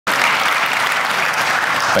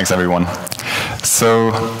Thanks, everyone.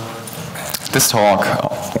 So this talk,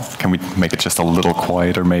 can we make it just a little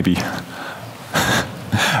quieter, maybe?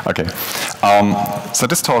 Okay. So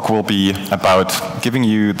this talk will be about giving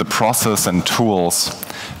you the process and tools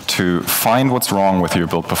to find what's wrong with your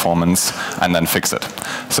build performance and then fix it.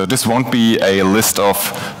 So this won't be a list of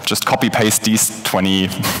just copy-paste these 20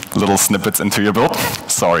 little snippets into your build.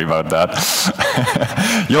 Sorry about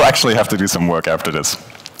that. You'll actually have to do some work after this.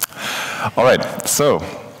 All right, so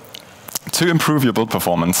to improve your build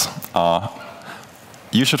performance,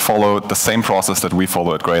 you should follow the same process that we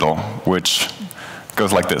follow at Gradle, which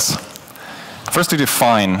goes like this. First, you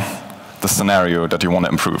define the scenario that you want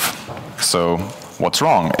to improve. So what's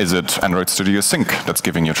wrong? Is it Android Studio Sync that's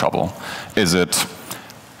giving you trouble? Is it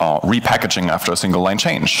repackaging after a single line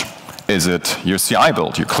change? Is it your CI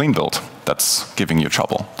build, your clean build, that's giving you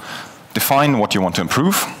trouble? Define what you want to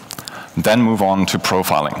improve, then move on to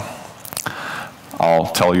profiling. I'll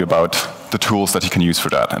tell you about the tools that you can use for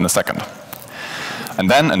that in a second.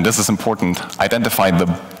 And then, and this is important, identify the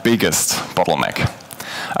biggest bottleneck.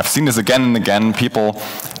 I've seen this again and again, people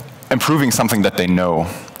improving something that they know.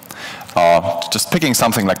 Just picking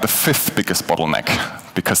something like the 5th biggest bottleneck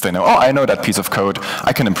because they know, oh, I know that piece of code,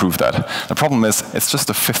 I can improve that. The problem is, it's just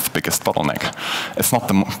the 5th biggest bottleneck. It's not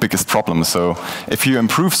the biggest problem. So if you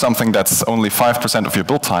improve something that's only 5% of your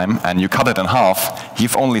build time and you cut it in half,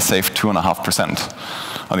 you've only saved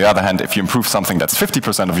 2.5%. On the other hand, if you improve something that's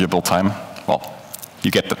 50% of your build time, well,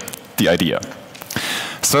 you get the idea.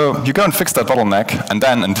 So you go and fix that bottleneck, and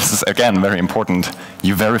then, and this is again very important,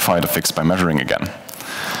 you verify the fix by measuring again.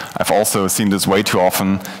 I've also seen this way too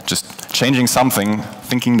often, just changing something,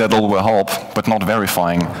 thinking that it will help, but not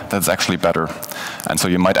verifying that it's actually better. And so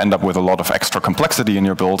you might end up with a lot of extra complexity in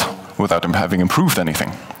your build without having improved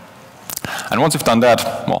anything. And once you've done that,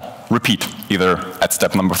 well, repeat. Either at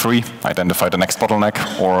step number 3, identify the next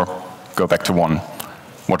bottleneck, or go back to 1.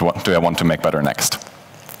 What do I want to make better next?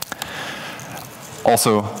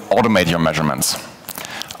 Also, automate your measurements.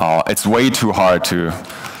 It's way too hard to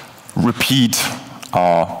repeat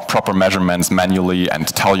proper measurements manually and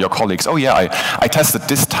tell your colleagues, oh yeah, I tested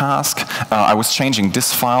this task, I was changing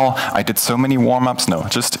this file, I did so many warm-ups. No,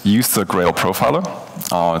 just use the Gradle profiler.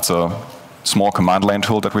 It's a small command line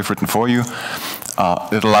tool that we've written for you.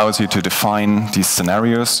 It allows you to define these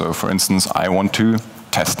scenarios. So for instance, I want to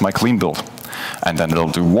test my clean build. And then it'll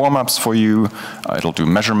do warm-ups for you, it'll do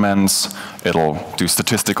measurements, it'll do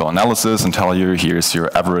statistical analysis and tell you here's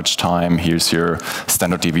your average time, here's your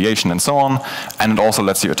standard deviation, and so on. And it also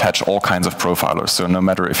lets you attach all kinds of profilers. So no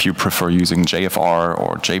matter if you prefer using JFR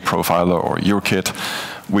or JProfiler or YourKit,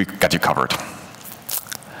 we got you covered.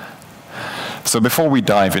 So before we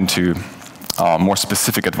dive into more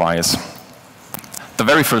specific advice, the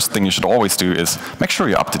very first thing you should always do is make sure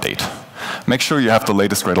you're up to date. Make sure you have the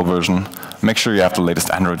latest Gradle version. Make sure you have the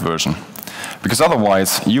latest Android version. Because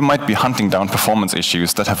otherwise, you might be hunting down performance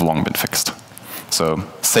issues that have long been fixed. So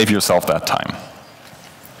save yourself that time.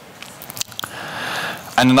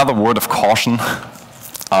 And another word of caution,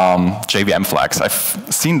 JVM flags. I've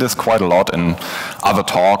seen this quite a lot in other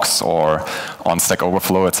talks or on Stack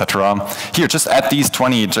Overflow, etc. Here, just add these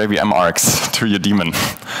 20 JVM arcs to your daemon,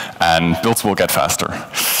 and builds will get faster.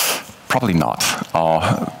 Probably not.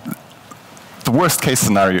 The worst case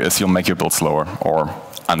scenario is you'll make your build slower or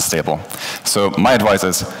unstable. So my advice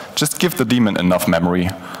is just give the daemon enough memory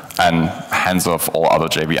and hands off all other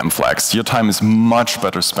JVM flags. Your time is much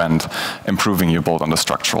better spent improving your build on the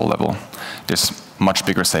structural level. There's much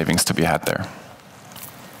bigger savings to be had there.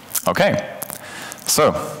 Okay,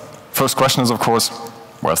 so first question is, of course,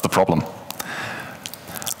 where's the problem?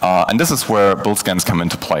 And this is where build scans come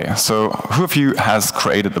into play. So who of you has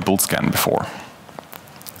created the build scan before?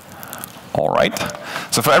 All right.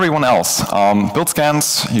 So for everyone else, build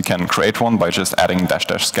scans, you can create one by just adding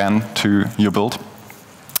 --scan to your build,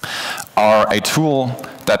 are a tool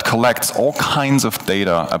that collects all kinds of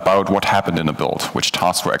data about what happened in a build, which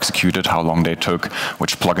tasks were executed, how long they took,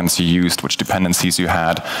 which plugins you used, which dependencies you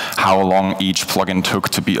had, how long each plugin took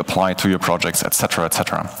to be applied to your projects, etc.,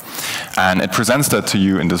 etc. And it presents that to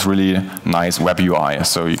you in this really nice web UI.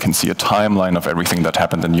 So you can see a timeline of everything that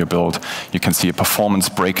happened in your build. You can see a performance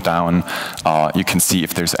breakdown. You can see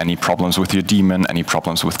if there's any problems with your daemon, any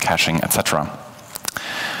problems with caching, etc.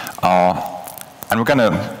 And we're going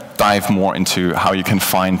to dive more into how you can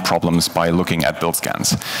find problems by looking at build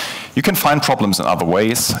scans. You can find problems in other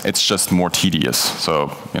ways. It's just more tedious.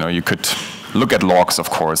 So you could look at logs,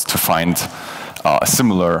 of course, to find a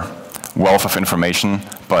similar wealth of information,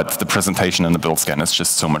 but the presentation in the build scan is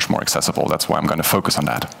just so much more accessible. That's why I'm going to focus on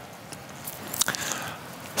that.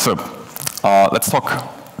 So let's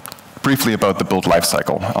talk briefly about the build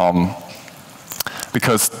lifecycle.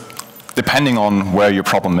 Because depending on where your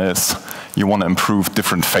problem is, you want to improve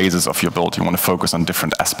different phases of your build. You want to focus on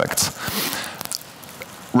different aspects.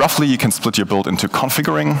 Roughly, you can split your build into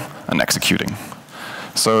configuring and executing.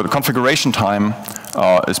 So the configuration time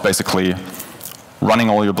is basically running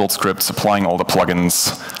all your build scripts, applying all the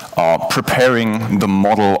plugins, preparing the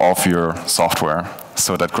model of your software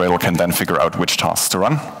so that Gradle can then figure out which tasks to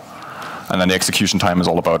run. And then the execution time is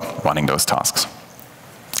all about running those tasks.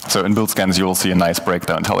 So in build scans, you will see a nice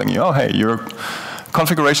breakdown telling you, oh, hey, your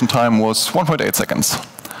configuration time was 1.8 seconds.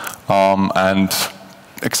 And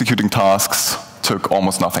executing tasks took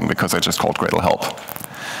almost nothing because I just called Gradle help.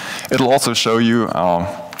 It'll also show you,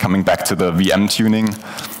 coming back to the VM tuning,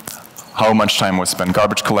 how much time was spent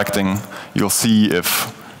garbage collecting. You'll see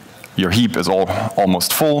if your heap is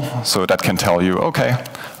almost full, so that can tell you, okay,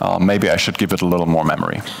 maybe I should give it a little more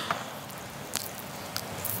memory.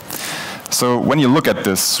 So when you look at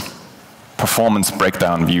this performance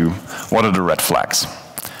breakdown view, what are the red flags?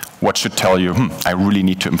 What should tell you, I really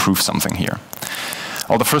need to improve something here?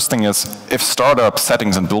 Well, the first thing is, if startup,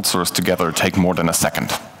 settings, and build source together take more than a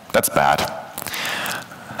second, that's bad.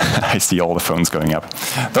 I see all the phones going up.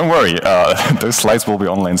 Don't worry, those slides will be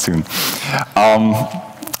online soon.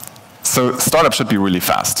 So startup should be really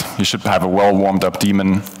fast. You should have a well-warmed-up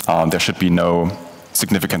daemon. There should be no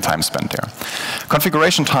significant time spent there.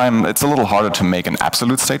 Configuration time, it's a little harder to make an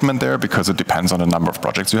absolute statement there because it depends on the number of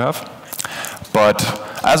projects you have. But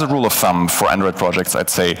as a rule of thumb for Android projects, I'd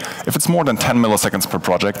say if it's more than 10 milliseconds per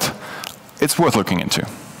project, it's worth looking into.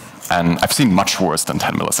 And I've seen much worse than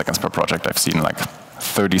 10 milliseconds per project. I've seen like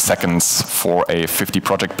 30 seconds for a 50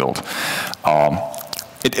 project build.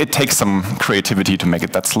 It takes some creativity to make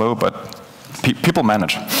it that slow, but people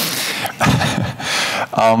manage.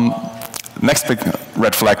 Next big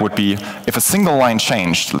red flag would be if a single line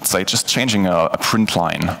changed, let's say just changing a print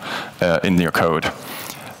line in your code,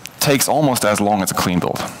 takes almost as long as a clean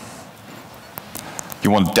build.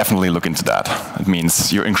 You want to definitely look into that. It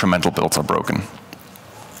means your incremental builds are broken.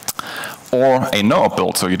 Or a no-op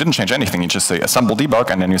build, so you didn't change anything, you just say assemble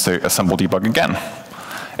debug, and then you say assemble debug again.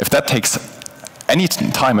 If that takes any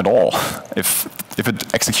time at all, if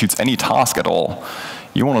it executes any task at all,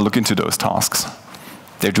 you want to look into those tasks.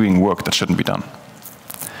 They're doing work that shouldn't be done.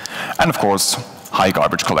 And of course, high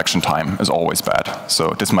garbage collection time is always bad.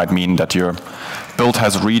 So this might mean that your build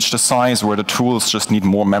has reached a size where the tools just need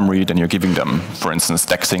more memory than you're giving them. For instance,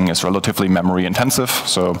 dexing is relatively memory intensive.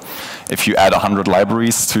 So if you add 100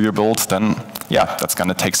 libraries to your build, then yeah, that's going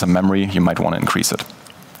to take some memory. You might want to increase it.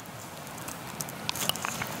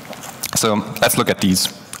 So let's look at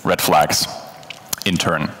these red flags in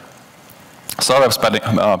turn.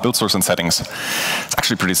 Startup, build source, and settings. It's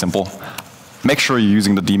actually pretty simple. Make sure you're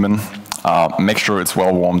using the daemon. Make sure it's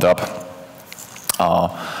well warmed up.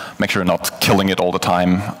 Make sure you're not killing it all the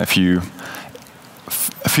time. If you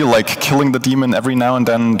feel like killing the daemon every now and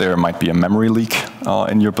then, there might be a memory leak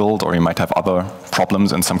in your build, or you might have other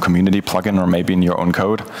problems in some community plugin, or maybe in your own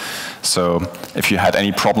code. So if you had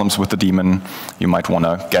any problems with the daemon, you might want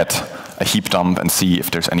to get a heap dump and see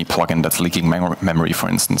if there's any plugin that's leaking memory, for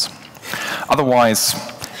instance. Otherwise,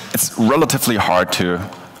 it's relatively hard to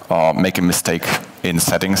make a mistake in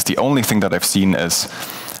settings. The only thing that I've seen is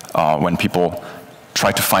when people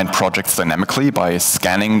try to find projects dynamically by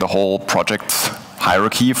scanning the whole project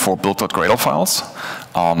hierarchy for build.gradle files.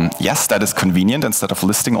 Yes, that is convenient instead of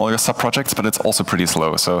listing all your subprojects, but it's also pretty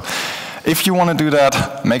slow. So if you want to do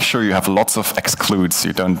that, make sure you have lots of excludes.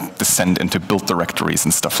 You don't descend into build directories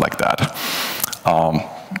and stuff like that.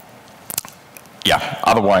 Yeah,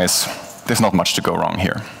 otherwise, there's not much to go wrong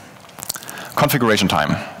here. Configuration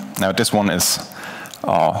time. Now, this one is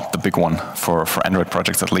the big one for Android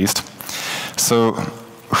projects, at least. So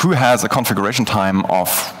who has a configuration time of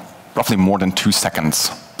roughly more than 2 seconds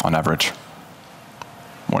on average?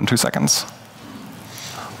 More than 2 seconds?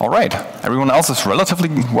 All right. Everyone else is relatively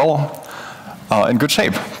well in good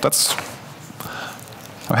shape.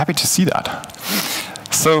 I'm happy to see that.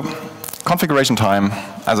 So configuration time,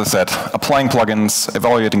 as I said, applying plugins,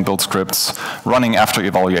 evaluating build scripts, running after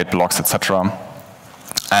evaluate blocks, etc.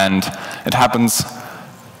 And it happens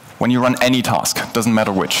when you run any task, doesn't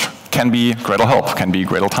matter which. Can be Gradle help, can be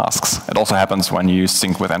Gradle tasks. It also happens when you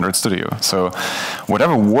sync with Android Studio. So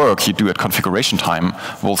whatever work you do at configuration time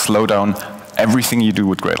will slow down everything you do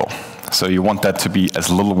with Gradle. So you want that to be as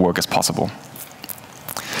little work as possible.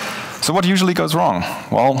 So So what usually goes wrong?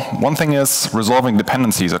 Well, one thing is resolving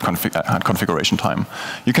dependencies at configuration time.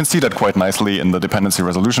 You can see that quite nicely in the dependency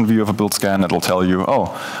resolution view of a build scan. It'll tell you,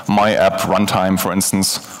 oh, my app runtime, for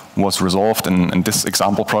instance, was resolved in this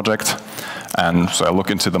example project. And so I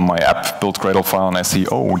look into the my app build Gradle file and I see,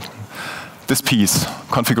 oh, this piece,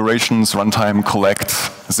 configurations, runtime, collect,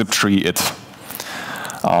 zip tree, it.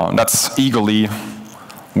 That's eagerly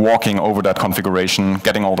walking over that configuration,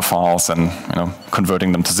 getting all the files, and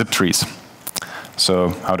converting them to zip trees. So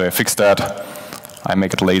how do I fix that? I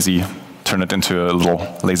make it lazy, turn it into a little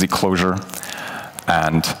lazy closure,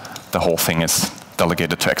 and the whole thing is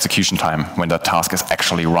delegated to execution time when that task is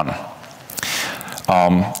actually run.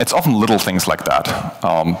 It's often little things like that.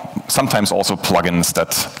 Sometimes also plugins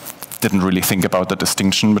that didn't really think about the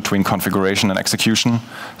distinction between configuration and execution.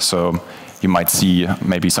 So you might see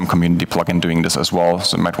maybe some community plugin doing this as well.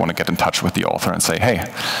 So you might want to get in touch with the author and say,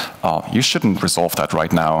 hey, you shouldn't resolve that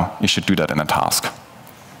right now. You should do that in a task.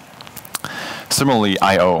 Similarly,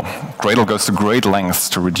 I/O. Gradle goes to great lengths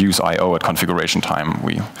to reduce I/O at configuration time.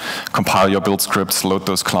 We compile your build scripts, load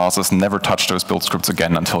those classes, never touch those build scripts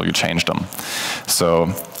again until you change them.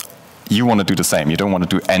 So you want to do the same. You don't want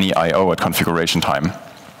to do any I/O at configuration time.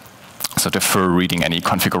 So defer reading any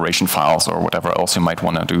configuration files or whatever else you might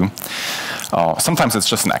want to do. Sometimes it's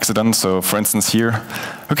just an accident. So for instance here,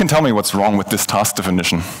 who can tell me what's wrong with this task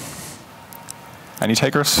definition? Any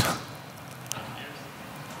takers?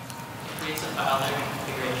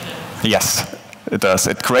 Yes, it does.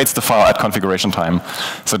 It creates the file at configuration time.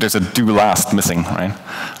 So there's a do last missing, right?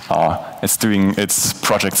 It's doing its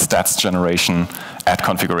project stats generation at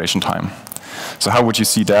configuration time. So how would you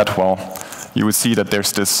see that? Well, you would see that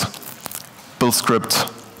there's this build script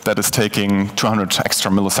that is taking 200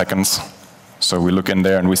 extra milliseconds. So we look in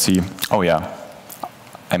there and we see, oh yeah,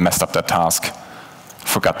 I messed up that task,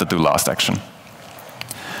 forgot the do last action.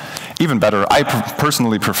 Even better, I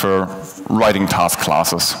personally prefer writing task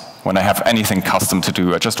classes. When I have anything custom to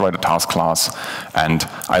do, I just write a task class, and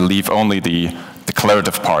I leave only the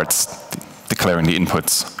declarative parts, declaring the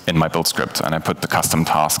inputs in my build script, and I put the custom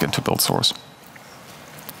task into build source.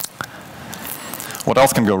 What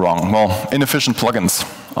else can go wrong? Well, inefficient plugins.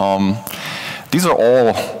 These are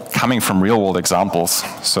all coming from real-world examples.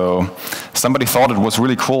 So somebody thought it was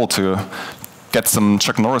really cool to get some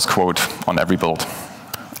Chuck Norris quote on every build.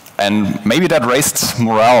 And maybe that raised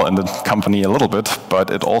morale in the company a little bit,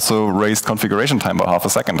 but it also raised configuration time by half a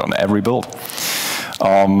second on every build.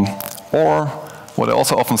 Or what I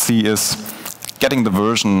also often see is getting the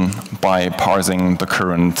version by parsing the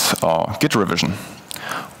current Git revision.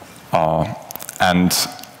 And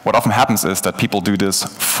what often happens is that people do this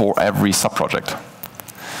for every subproject.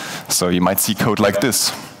 So you might see code like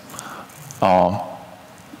this.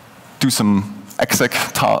 Do some exec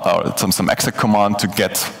command to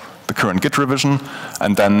get the current Git revision,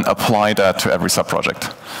 and then apply that to every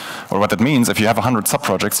subproject. Or what that means, if you have 100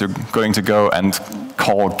 subprojects, you're going to go and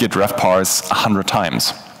call git ref parse 100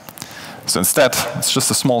 times. So instead, it's just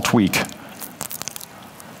a small tweak.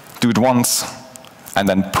 Do it once, and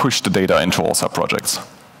then push the data into all subprojects.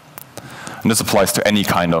 And this applies to any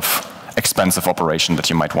kind of expensive operation that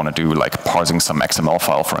you might want to do, like parsing some XML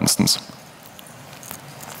file, for instance.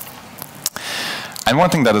 And one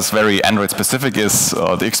thing that is very Android-specific is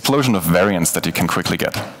the explosion of variants that you can quickly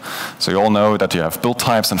get. So you all know that you have build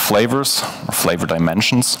types and flavors, or flavor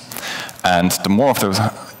dimensions. And the more of those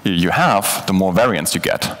you have, the more variants you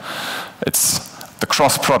get. It's the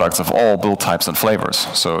cross products of all build types and flavors.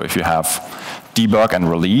 So if you have debug and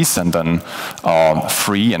release, and then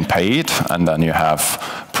free and paid, and then you have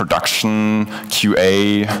production,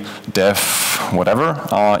 QA, dev, whatever,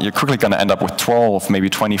 you're quickly going to end up with 12, maybe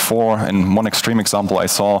 24. In one extreme example, I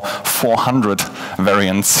saw 400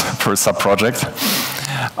 variants per subproject.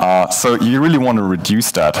 So you really want to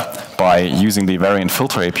reduce that by using the variant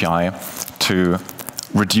filter API to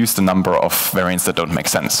reduce the number of variants that don't make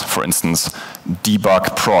sense. For instance,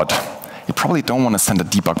 debug prod. You probably don't want to send a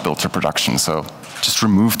debug build to production, so just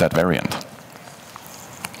remove that variant.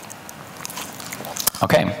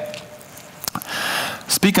 Okay.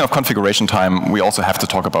 Speaking of configuration time, we also have to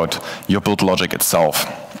talk about your build logic itself,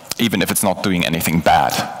 even if it's not doing anything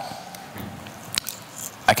bad.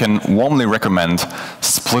 I can warmly recommend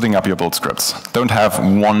splitting up your build scripts. Don't have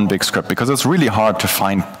one big script, because it's really hard to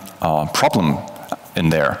find a problem in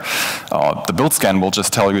there. The build scan will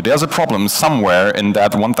just tell you there's a problem somewhere in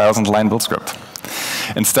that 1,000-line build script.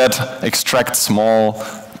 Instead, extract small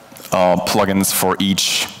plugins for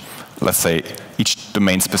each, let's say, each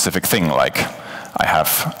domain-specific thing. Like, I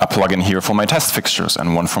have a plugin here for my test fixtures,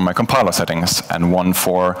 and one for my compiler settings, and one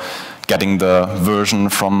for getting the version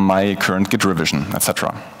from my current Git revision,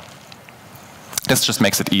 etc. This just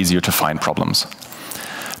makes it easier to find problems.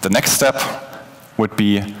 The next step would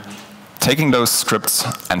be taking those scripts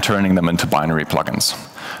and turning them into binary plugins.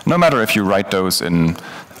 No matter if you write those in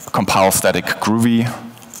compile static Groovy,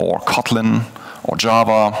 or Kotlin, or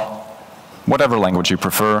Java, whatever language you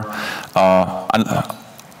prefer,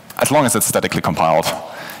 as long as it's statically compiled,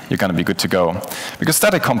 you're going to be good to go. Because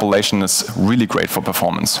static compilation is really great for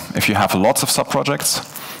performance. If you have lots of subprojects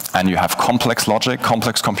and you have complex logic,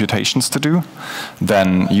 complex computations to do,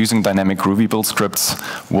 then using dynamic Groovy build scripts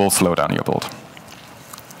will slow down your build.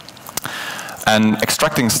 And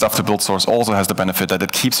extracting stuff to build source also has the benefit that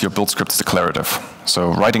it keeps your build scripts declarative.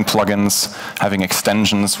 So writing plugins, having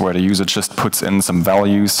extensions where the user just puts in some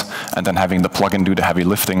values, and then having the plugin do the heavy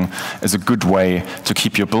lifting is a good way to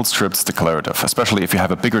keep your build scripts declarative. Especially if you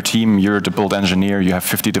have a bigger team, you're the build engineer, you have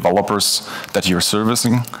 50 developers that you're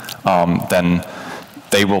servicing, then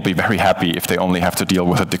they will be very happy if they only have to deal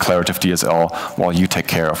with a declarative DSL while you take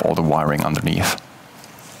care of all the wiring underneath.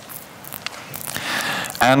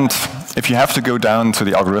 And if you have to go down to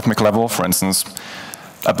the algorithmic level, for instance,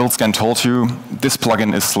 a build scan told you this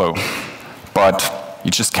plugin is slow, but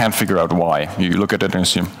you just can't figure out why. You look at it and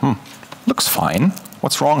you see, looks fine.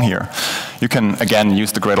 What's wrong here? You can, again,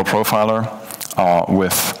 use the Gradle profiler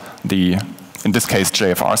with the, in this case,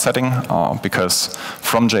 JFR setting, because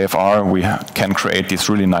from JFR we can create these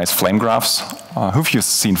really nice flame graphs. Who've you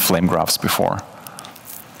seen flame graphs before?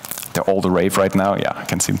 They're all the rave right now. Yeah, I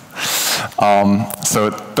can see. So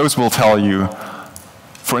those will tell you,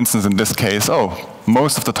 for instance, in this case,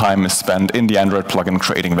 most of the time is spent in the Android plugin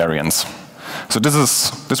creating variants. So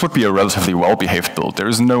this would be a relatively well-behaved build. There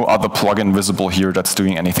is no other plugin visible here that's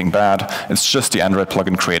doing anything bad. It's just the Android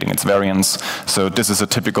plugin creating its variants. So this is a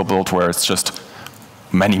typical build where it's just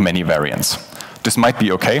many, many variants. This might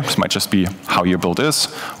be okay. This might just be how your build is,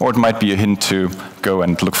 or it might be a hint to go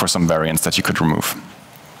and look for some variants that you could remove.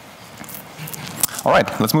 All right,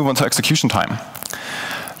 let's move on to execution time.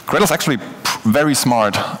 Gradle is actually very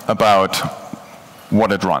smart about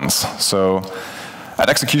what it runs. So at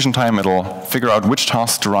execution time, it'll figure out which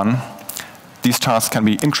tasks to run. These tasks can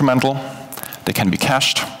be incremental, they can be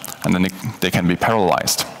cached, and then they can be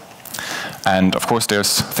parallelized. And of course,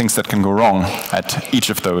 there's things that can go wrong at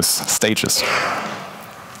each of those stages.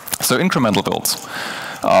 So incremental builds.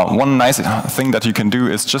 One nice thing that you can do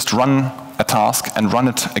is just run a task and run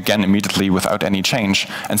it again immediately without any change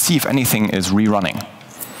and see if anything is rerunning.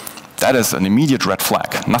 That is an immediate red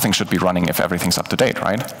flag. Nothing should be running if everything's up to date,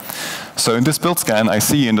 right? So in this build scan, I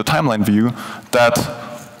see in the timeline view that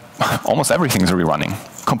almost everything is rerunning.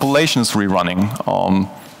 Compilation is rerunning.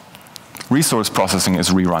 Resource processing is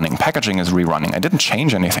rerunning. Packaging is rerunning. I didn't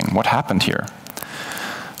change anything. What happened here?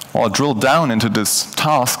 Well, I drilled down into this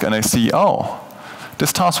task and I see,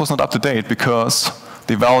 this task was not up to date because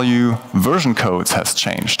the value version codes has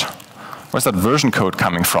changed. Where's that version code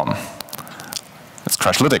coming from? It's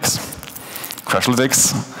Crashlytics.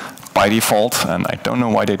 Crashlytics, by default, and I don't know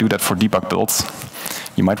why they do that for debug builds.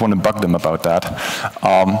 You might want to bug them about that.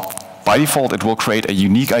 By default, it will create a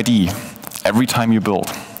unique ID every time you build.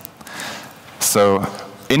 So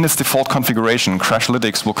in this default configuration,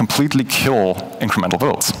 Crashlytics will completely kill incremental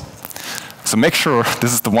builds. So make sure,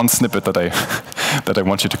 this is the one snippet that I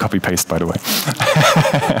want you to copy-paste, by the way.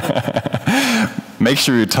 Make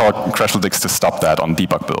sure you tell Crashlytics to stop that on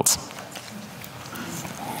debug builds.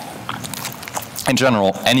 In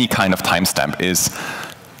general, any kind of timestamp is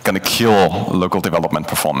going to kill local development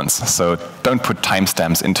performance. So don't put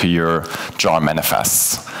timestamps into your jar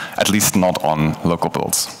manifests, at least not on local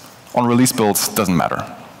builds. On release builds, doesn't matter.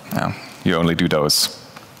 Yeah, you only do those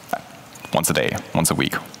once a day, once a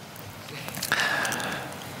week.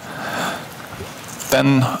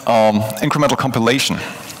 Then incremental compilation.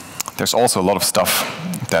 There's also a lot of stuff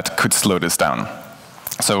that could slow this down.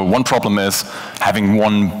 So one problem is having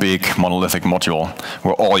one big monolithic module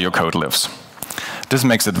where all your code lives. This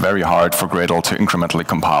makes it very hard for Gradle to incrementally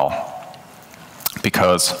compile.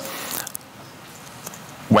 Because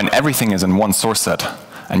when everything is in one source set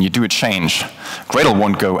and you do a change, Gradle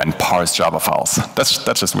won't go and parse Java files.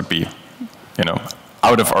 That just would be,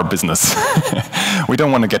 out of our business. We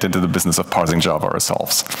don't want to get into the business of parsing Java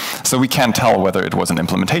ourselves. So we can't tell whether it was an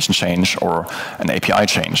implementation change or an API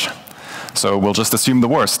change. So we'll just assume the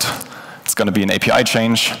worst. It's going to be an API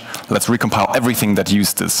change. Let's recompile everything that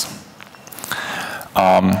used this.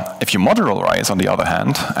 If you modularize, on the other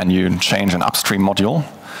hand, and you change an upstream module,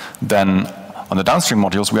 then on the downstream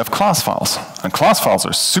modules we have class files. And class files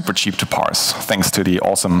are super cheap to parse, thanks to the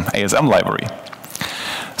awesome ASM library.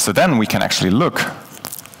 So then we can actually look,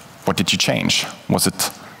 what did you change? Was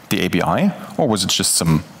it the API, or was it just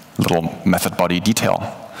some little method body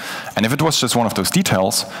detail? And if it was just one of those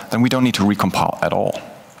details, then we don't need to recompile at all.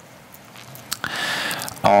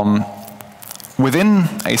 Within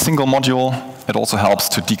a single module, it also helps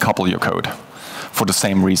to decouple your code for the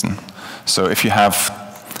same reason. So if you have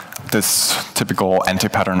this typical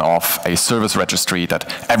anti-pattern of a service registry that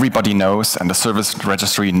everybody knows and the service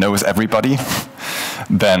registry knows everybody,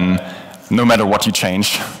 then no matter what you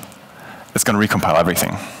change, it's going to recompile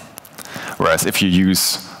everything. Whereas if you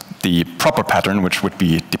use the proper pattern, which would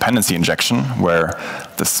be dependency injection, where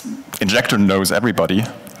this injector knows everybody,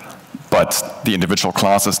 but the individual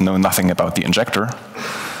classes know nothing about the injector,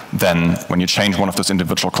 then when you change one of those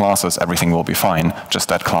individual classes, everything will be fine. Just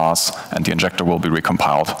that class and the injector will be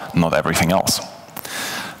recompiled, not everything else.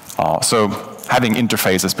 So having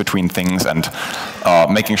interfaces between things and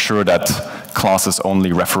making sure that classes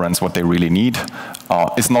only reference what they really need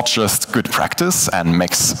is not just good practice and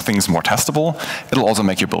makes things more testable, it'll also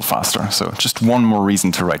make your build faster. So just one more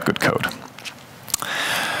reason to write good code.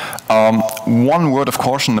 One word of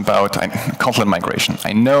caution about Kotlin migration.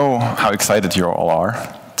 I know how excited you all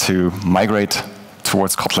are to migrate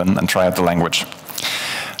towards Kotlin and try out the language.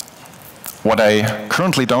 What I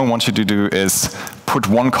currently don't want you to do is put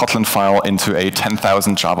one Kotlin file into a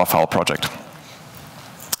 10,000 Java file project.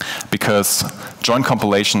 Because joint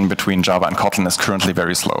compilation between Java and Kotlin is currently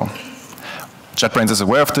very slow. JetBrains is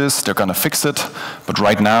aware of this, they're going to fix it, but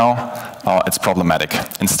right now it's problematic.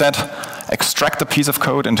 Instead, extract a piece of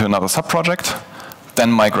code into another subproject,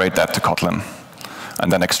 then migrate that to Kotlin,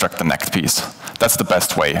 and then extract the next piece. That's the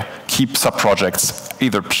best way. Keep subprojects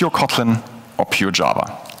either pure Kotlin or pure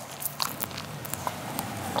Java.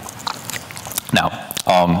 Now,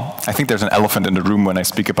 I think there's an elephant in the room when I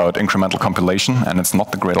speak about incremental compilation, and it's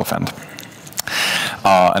not the great elephant.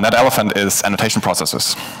 And that elephant is annotation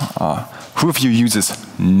processors. Who of you uses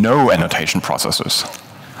no annotation processors?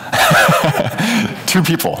 2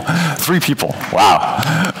 people, 3 people. Wow.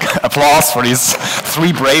 Applause for these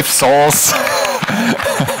 3 brave souls.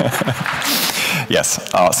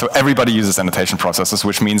 Yes, so everybody uses annotation processors,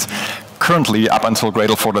 which means currently, up until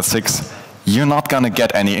Gradle 4.6, you're not going to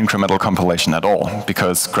get any incremental compilation at all,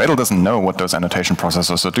 because Gradle doesn't know what those annotation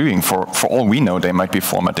processors are doing. For all we know, they might be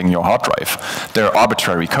formatting your hard drive. They're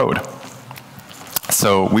arbitrary code.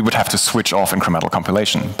 So we would have to switch off incremental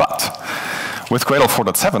compilation. But with Gradle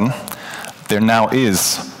 4.7, there now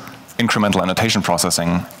is incremental annotation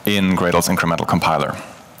processing in Gradle's incremental compiler.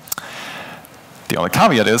 The only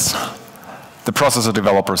caveat is the processor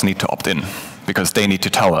developers need to opt in, because they need to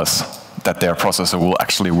tell us that their processor will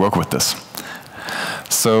actually work with this.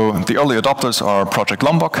 So the early adopters are Project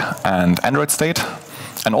Lombok and Android State,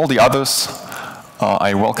 and all the others,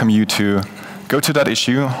 I welcome you to go to that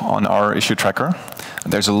issue on our issue tracker.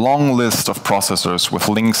 There's a long list of processors with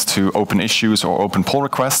links to open issues or open pull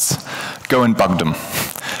requests. Go and bug them.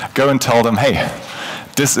 Go and tell them, hey,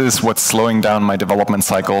 this is what's slowing down my development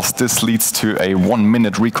cycles. This leads to a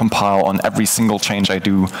 1-minute recompile on every single change I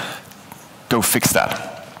do. Go fix that.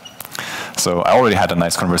 So I already had a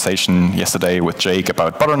nice conversation yesterday with Jake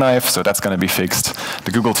about butter knife, so that's going to be fixed.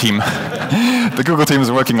 The Google team, the Google team is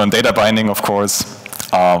working on data binding, of course,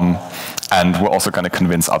 and we're also going to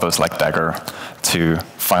convince others like Dagger to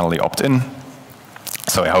finally opt in.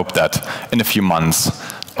 So I hope that in a few months,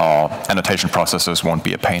 annotation processors won't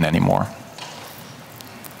be a pain anymore.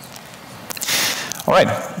 All right,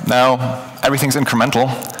 now everything's incremental,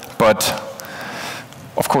 but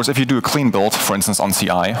of course, if you do a clean build, for instance on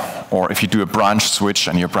CI, or if you do a branch switch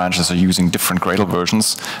and your branches are using different Gradle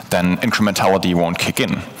versions, then incrementality won't kick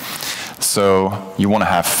in. So you want to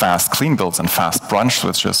have fast clean builds and fast branch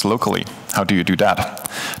switches locally. How do you do that?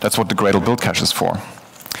 That's what the Gradle build cache is for.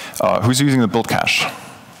 Who's using the build cache?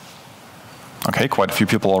 Okay, quite a few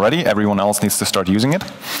people already. Everyone else needs to start using it.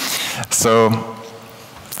 So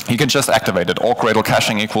you can just activate it. All Gradle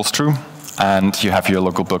caching equals true, and you have your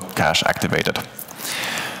local build cache activated.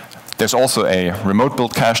 There's also a remote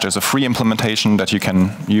build cache. There's a free implementation that you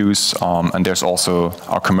can use, and there's also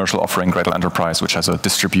our commercial offering, Gradle Enterprise, which has a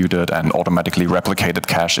distributed and automatically replicated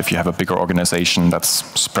cache. If you have a bigger organization that's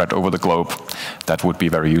spread over the globe, that would be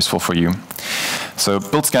very useful for you. So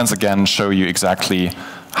build scans, again, show you exactly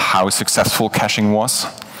how successful caching was,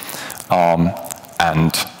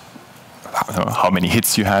 and how many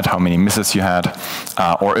hits you had, how many misses you had,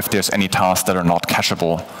 or if there's any tasks that are not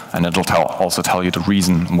cacheable, and it'll also tell you the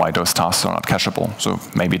reason why those tasks are not cacheable. So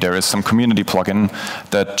maybe there is some community plugin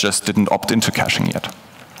that just didn't opt into caching yet.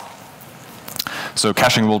 So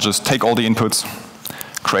caching will just take all the inputs,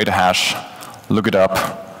 create a hash, look it up,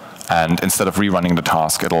 and instead of rerunning the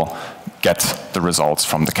task, it'll get the results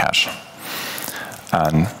from the cache.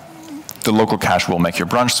 And the local cache will make your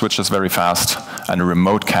branch switches very fast, and a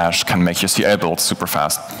remote cache can make your CI build super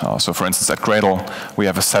fast. So for instance, at Gradle, we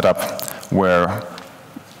have a setup where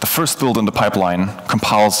the first build in the pipeline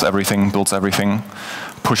compiles everything, builds everything,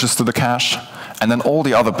 pushes to the cache, and then all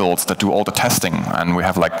the other builds that do all the testing, and we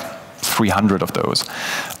have like 300 of those,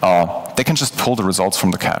 they can just pull the results from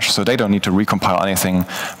the cache. So they don't need to recompile anything.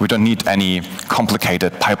 We don't need any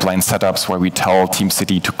complicated pipeline setups where we tell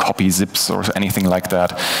TeamCity to copy zips or anything like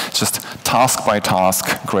that. It's just task by task,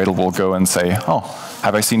 Gradle will go and say, oh,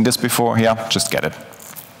 have I seen this before? Yeah, just get it.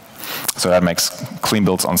 So that makes clean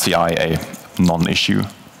builds on CI a non-issue.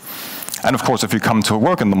 And of course, if you come to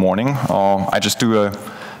work in the morning, I just do a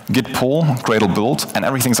git pull, Gradle build, and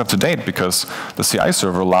everything's up to date because the CI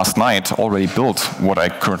server last night already built what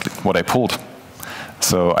I pulled.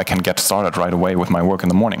 So I can get started right away with my work in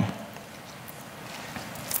the morning.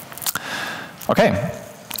 Okay,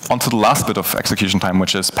 on to the last bit of execution time,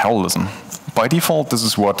 which is parallelism. By default, this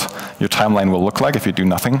is what your timeline will look like if you do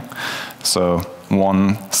nothing. So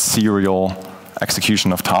one serial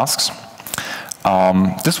execution of tasks.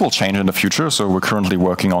 This will change in the future, so we're currently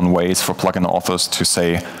working on ways for plugin authors to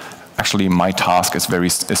say, actually, my task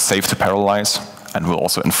is safe to parallelize, and we'll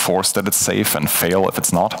also enforce that it's safe and fail if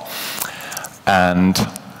it's not. And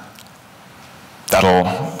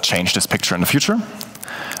that'll change this picture in the future.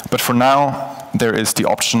 But for now, there is the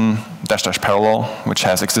option --parallel, which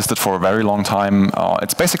has existed for a very long time.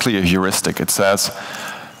 It's basically a heuristic. It says,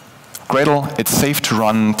 Gradle, it's safe to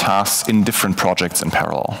run tasks in different projects in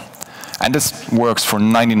parallel. And this works for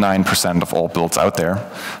 99% of all builds out there.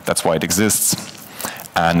 That's why it exists.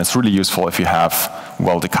 And it's really useful if you have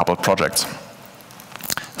well-decoupled projects.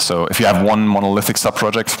 So if you have one monolithic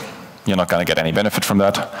subproject, you're not going to get any benefit from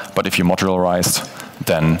that. But if you modularized,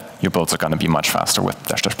 then your builds are going to be much faster with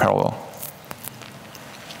 --parallel.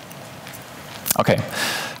 OK,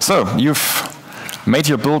 so you've made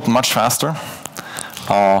your build much faster.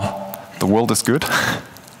 The world is good.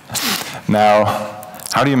 Now,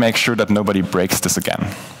 how do you make sure that nobody breaks this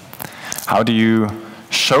again? How do you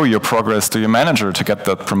show your progress to your manager to get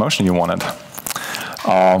the promotion you wanted?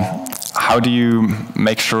 How do you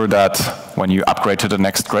make sure that when you upgrade to the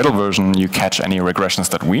next Gradle version, you catch any regressions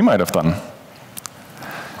that we might have done?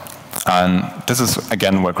 And this is,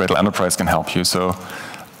 again, where Gradle Enterprise can help you. So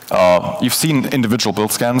you've seen individual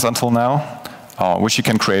build scans until now, which you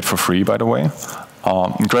can create for free, by the way.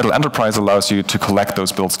 Gradle Enterprise allows you to collect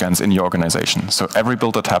those build scans in your organization. So every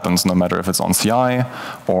build that happens, no matter if it's on CI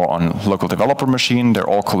or on local developer machine, they're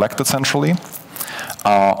all collected centrally.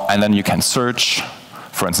 And then you can search.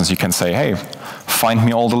 For instance, you can say, hey, find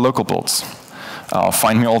me all the local builds.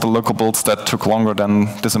 Find me all the local builds that took longer than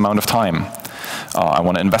this amount of time. I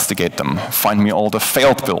want to investigate them. Find me all the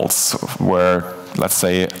failed builds where, let's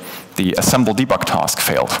say, the assemble debug task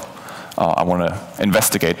failed. I want to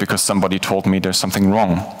investigate because somebody told me there's something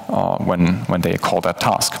wrong when they call that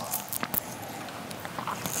task.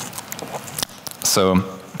 So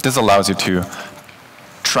this allows you to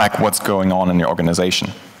track what's going on in your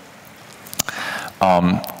organization.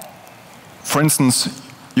 For instance,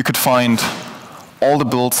 you could find all the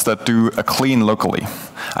builds that do a clean locally.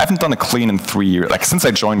 I haven't done a clean in 3 years. Like, since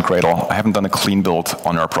I joined Gradle, I haven't done a clean build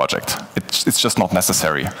on our project. It's just not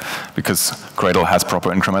necessary, because Gradle has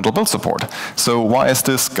proper incremental build support. So why is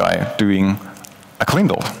this guy doing a clean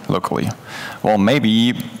build locally? Well,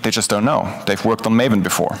 maybe they just don't know. They've worked on Maven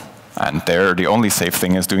before, and there the only safe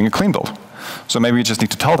thing is doing a clean build. So maybe you just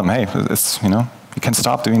need to tell them, hey, you can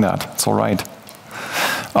stop doing that. It's all right.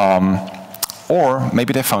 Or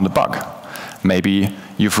maybe they found a bug. Maybe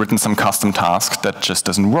you've written some custom task that just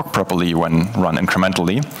doesn't work properly when run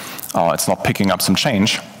incrementally. It's not picking up some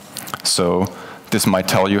change. So this might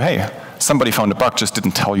tell you, hey, somebody found a bug, just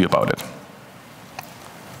didn't tell you about it.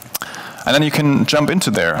 And then you can jump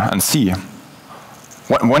into there and see,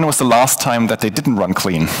 when was the last time that they didn't run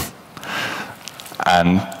clean?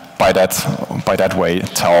 And by that way,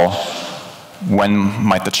 tell when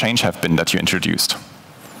might the change have been that you introduced,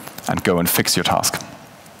 and go and fix your task.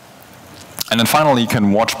 And then finally, you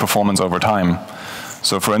can watch performance over time.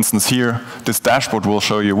 So for instance, here, this dashboard will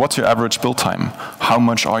show you what's your average build time. How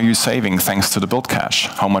much are you saving thanks to the build cache?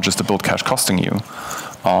 How much is the build cache costing you?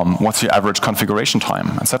 What's your average configuration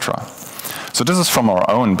time, etc. So this is from our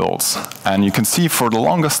own builds. And you can see for the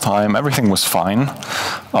longest time, everything was fine.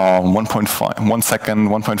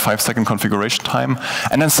 1.5 second configuration time.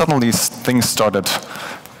 And then suddenly things started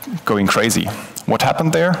going crazy. What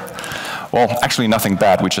happened there? Well, actually nothing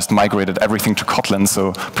bad. We just migrated everything to Kotlin,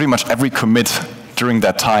 so pretty much every commit during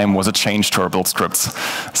that time was a change to our build scripts.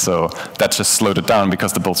 So that just slowed it down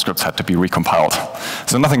because the build scripts had to be recompiled.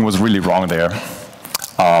 So nothing was really wrong there.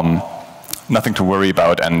 nothing to worry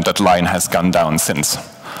about, and that line has gone down since.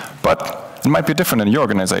 But it might be different in your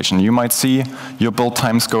organization. You might see your build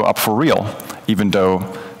times go up for real, even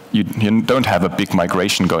though you don't have a big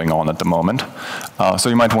migration going on at the moment. So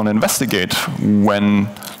you might want to investigate when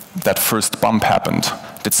that first bump happened.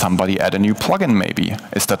 Did somebody add a new plugin maybe?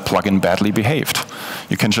 Is that plugin badly behaved?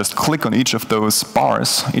 You can just click on each of those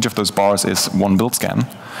bars. Each of those bars is one build scan.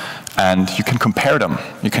 And you can compare them.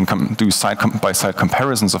 You can do side-by-side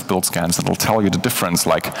comparisons of build scans, and it'll tell you the difference,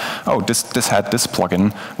 like, oh, this had this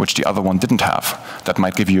plugin, which the other one didn't have. That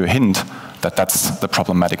might give you a hint that that's the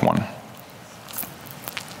problematic one.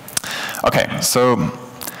 Okay, so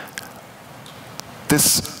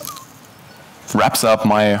this wraps up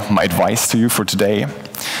my advice to you for today.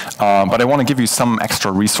 But I want to give you some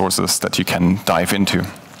extra resources that you can dive into.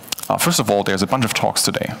 First of all, there's a bunch of talks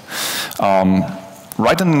today.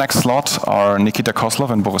 Right in the next slot are Nikita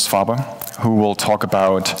Kozlov and Boris Faber, who will talk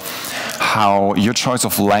about how your choice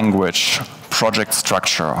of language, project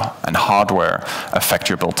structure, and hardware affect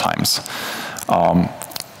your build times.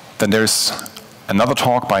 Then there's another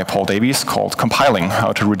talk by Paul Davies called Compiling,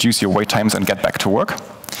 How to Reduce Your Wait Times and Get Back to Work.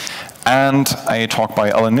 And a talk by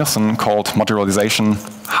Ellen Nielsen called Modularization,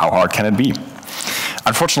 How Hard Can It Be?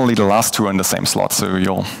 Unfortunately, the last two are in the same slot, so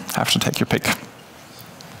you'll have to take your pick.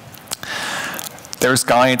 There's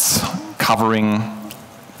guides covering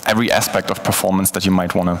every aspect of performance that you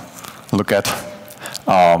might want to look at.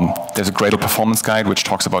 There's a Gradle performance guide, which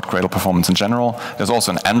talks about Gradle performance in general. There's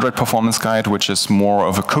also an Android performance guide, which is more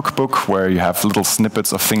of a cookbook, where you have little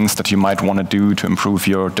snippets of things that you might want to do to improve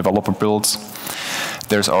your developer builds.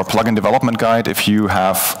 There's our plugin development guide. If you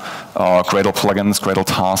have Gradle plugins, Gradle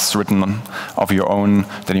tasks written of your own,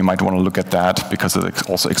 then you might want to look at that, because it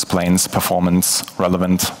also explains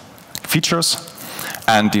performance-relevant features.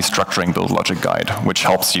 And the structuring build logic guide, which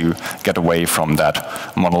helps you get away from that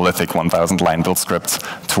monolithic 1,000-line build script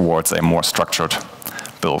towards a more structured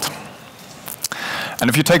build. And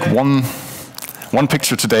if you take one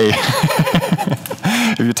picture today,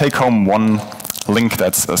 if you take home one link,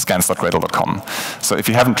 that's scans.gradle.com. So if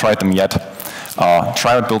you haven't tried them yet,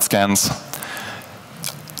 try out build scans.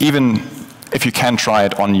 Even if you can try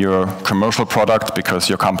it on your commercial product, because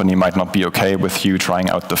your company might not be okay with you trying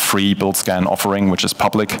out the free build scan offering, which is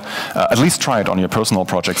public, at least try it on your personal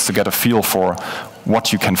projects to get a feel for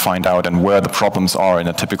what you can find out and where the problems are in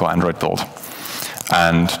a typical Android build.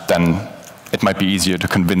 And then it might be easier to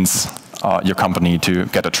convince your company to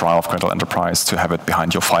get a trial of Gradle Enterprise, to have it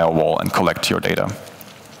behind your firewall and collect your data.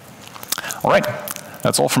 All right,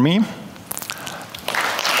 that's all from me.